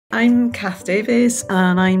I'm Kath Davies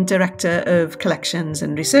and I'm Director of Collections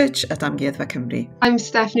and Research at Amgueddfa Cymru. I'm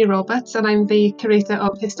Stephanie Roberts and I'm the Curator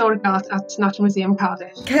of Historic Art at National Museum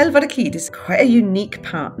Cardiff. Celf is quite a unique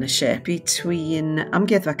partnership between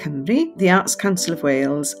Amgueddfa Cymru, the Arts Council of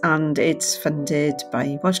Wales, and it's funded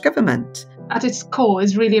by Welsh Government. At its core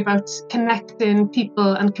is really about connecting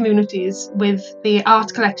people and communities with the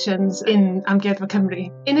art collections in Amgueddfa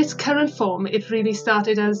Cymru. In its current form, it really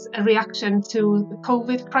started as a reaction to the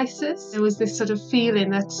COVID crisis. There was this sort of feeling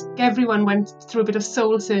that everyone went through a bit of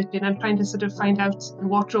soul searching and trying to sort of find out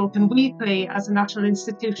what role can we play as a national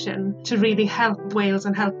institution to really help Wales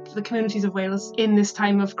and help the communities of Wales in this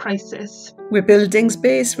time of crisis. We're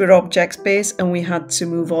buildings-based, we're objects-based, and we had to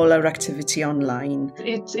move all our activity online.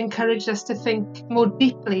 It encouraged us to think more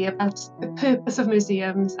deeply about the purpose of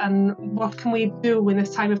museums and what can we do in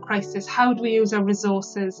this time of crisis. How do we use our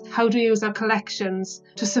resources? How do we use our collections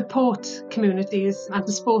to support communities and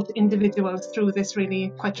to support individuals through this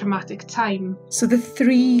really quite traumatic time? So the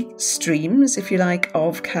three streams, if you like,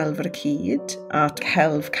 of Celf are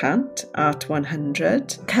Celf Cant, Art 100.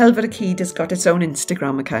 Celf has got its own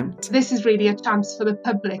Instagram account. This is really a chance for the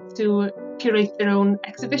public to curate their own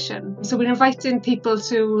exhibition. So we're inviting people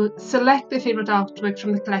to select their favourite artwork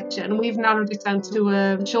from the collection. We've narrowed it down to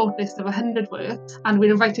a short list of 100 works, and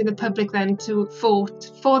we're inviting the public then to vote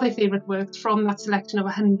for their favourite works from that selection of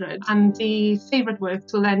 100. And the favourite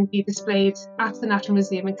works will then be displayed at the National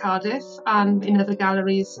Museum in Cardiff and in other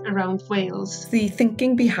galleries around Wales. The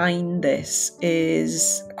thinking behind this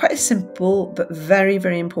is quite a simple but very,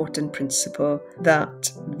 very important principle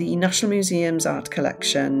that the National Museum's art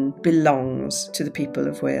collection belongs to the people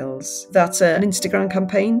of Wales. That's an Instagram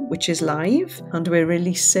campaign which is live, and we're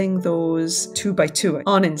releasing those 2 by 2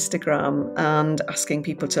 on Instagram and asking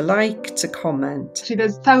people to like, to comment. Actually,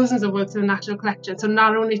 there's thousands of works in the National Collection, so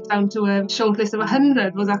narrowing it down to a short list of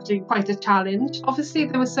 100 was actually quite a challenge. Obviously,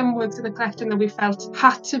 there were some works in the collection that we felt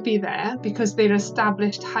had to be there because they're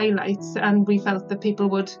established highlights, and we felt that people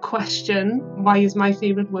would question, why is my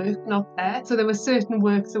favourite work not there? So there were certain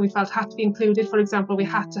works that we felt had to be included. For example, we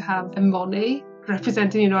had to have a Monet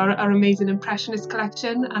representing, our amazing Impressionist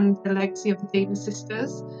collection and the legacy of the Davis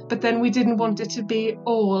sisters. But then we didn't want it to be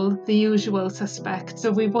all the usual suspects.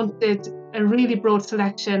 So we wanted a really broad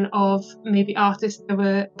selection of maybe artists that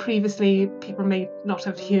were previously people may not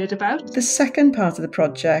have heard about. The second part of the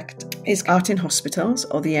project is art in hospitals,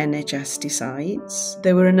 or the NHS decides.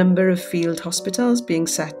 There were a number of field hospitals being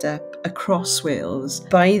set up across Wales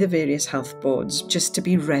by the various health boards just to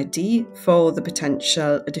be ready for the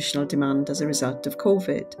potential additional demand as a result of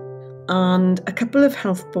COVID. And a couple of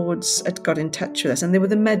health boards had got in touch with us, and they were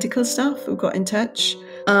the medical staff who got in touch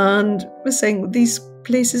and were saying, these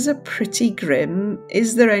places are pretty grim.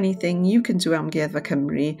 Is there anything you can do, Amgueddfa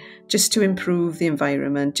Cymru, just to improve the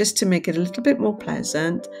environment, just to make it a little bit more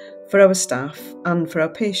pleasant for our staff and for our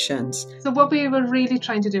patients? So what we were really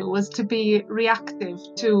trying to do was to be reactive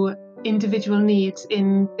to individual needs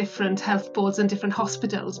in different health boards and different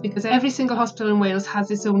hospitals, because every single hospital in Wales has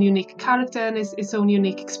its own unique character and its own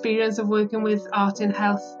unique experience of working with art in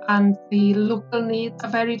health, and the local needs are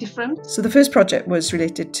very different. So the first project was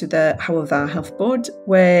related to the Hywel Dda Health Board,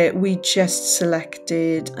 where we just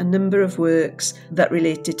selected a number of works that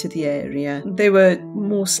related to the area. They were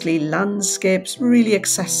mostly landscapes, really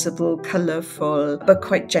accessible, colourful, but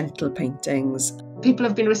quite gentle paintings. People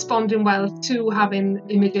have been responding well to having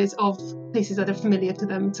images of places that are familiar to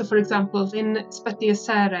them. So for example, in Ysbyty y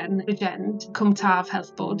Seren, Bridgend, Cwm Taf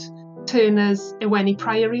Health Board, Turner's Iweni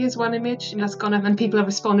Priory is one image that's gone up, and people have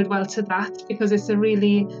responded well to that because it's a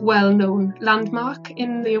really well-known landmark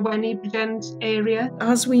in the Iweni Bridgend area.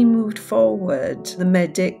 As we moved forward, the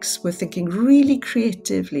medics were thinking really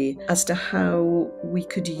creatively as to how we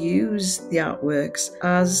could use the artworks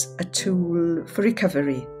as a tool for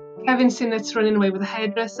recovery. Kevin Sinnott's Running Away with a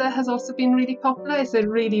Hairdresser has also been really popular. It's a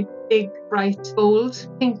really big, bright, bold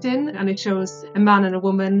painting, and it shows a man and a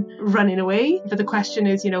woman running away. But the question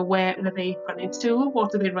is, where are they running to?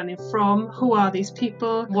 What are they running from? Who are these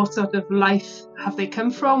people? What sort of life have they come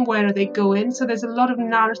from? Where are they going? So there's a lot of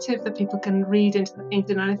narrative that people can read into the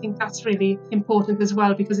painting, and I think that's really important as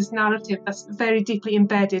well, because it's narrative that's very deeply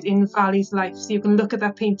embedded in Valley's life. So you can look at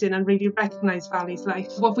that painting and really recognise Valley's life.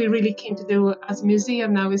 What we're really keen to do as a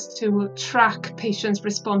museum now is to track patients'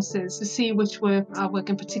 responses to see which work are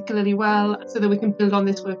working particularly well, so that we can build on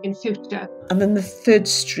this work in future. And then the third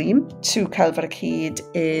stream to Celf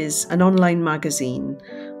is an online magazine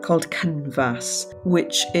called Cynfas,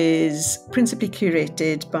 which is principally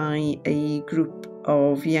curated by a group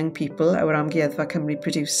of young people, our Amgueddfa Cymru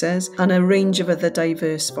producers, and a range of other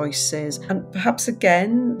diverse voices. And perhaps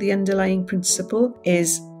again, the underlying principle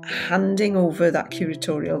is handing over that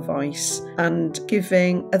curatorial voice and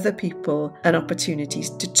giving other people an opportunity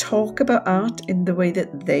to talk about art in the way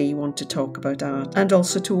that they want to talk about art, and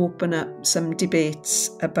also to open up some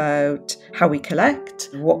debates about how we collect,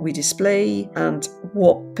 what we display, and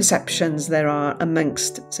what perceptions there are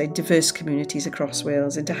amongst, say, diverse communities across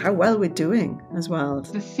Wales into how well we're doing as well.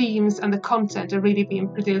 The themes and the content are really being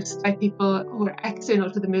produced by people who are external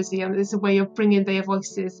to the museum. It's a way of bringing their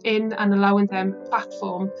voices in and allowing them a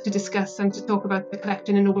platform to discuss and to talk about the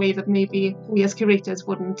collection in a way that maybe we as curators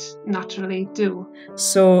wouldn't naturally do.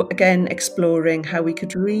 So again, exploring how we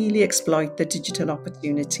could really exploit the digital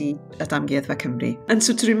opportunity at Amgueddfa Cymru. And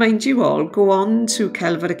so to remind you all, go on to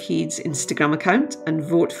Celf Cymru's Instagram account and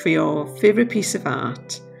vote for your favourite piece of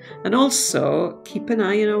art. And also keep an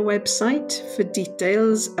eye on our website for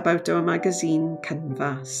details about our magazine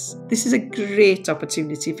Cynfas. This is a great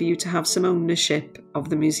opportunity for you to have some ownership of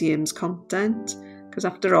the museum's content, because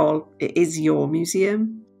after all, it is your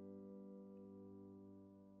museum.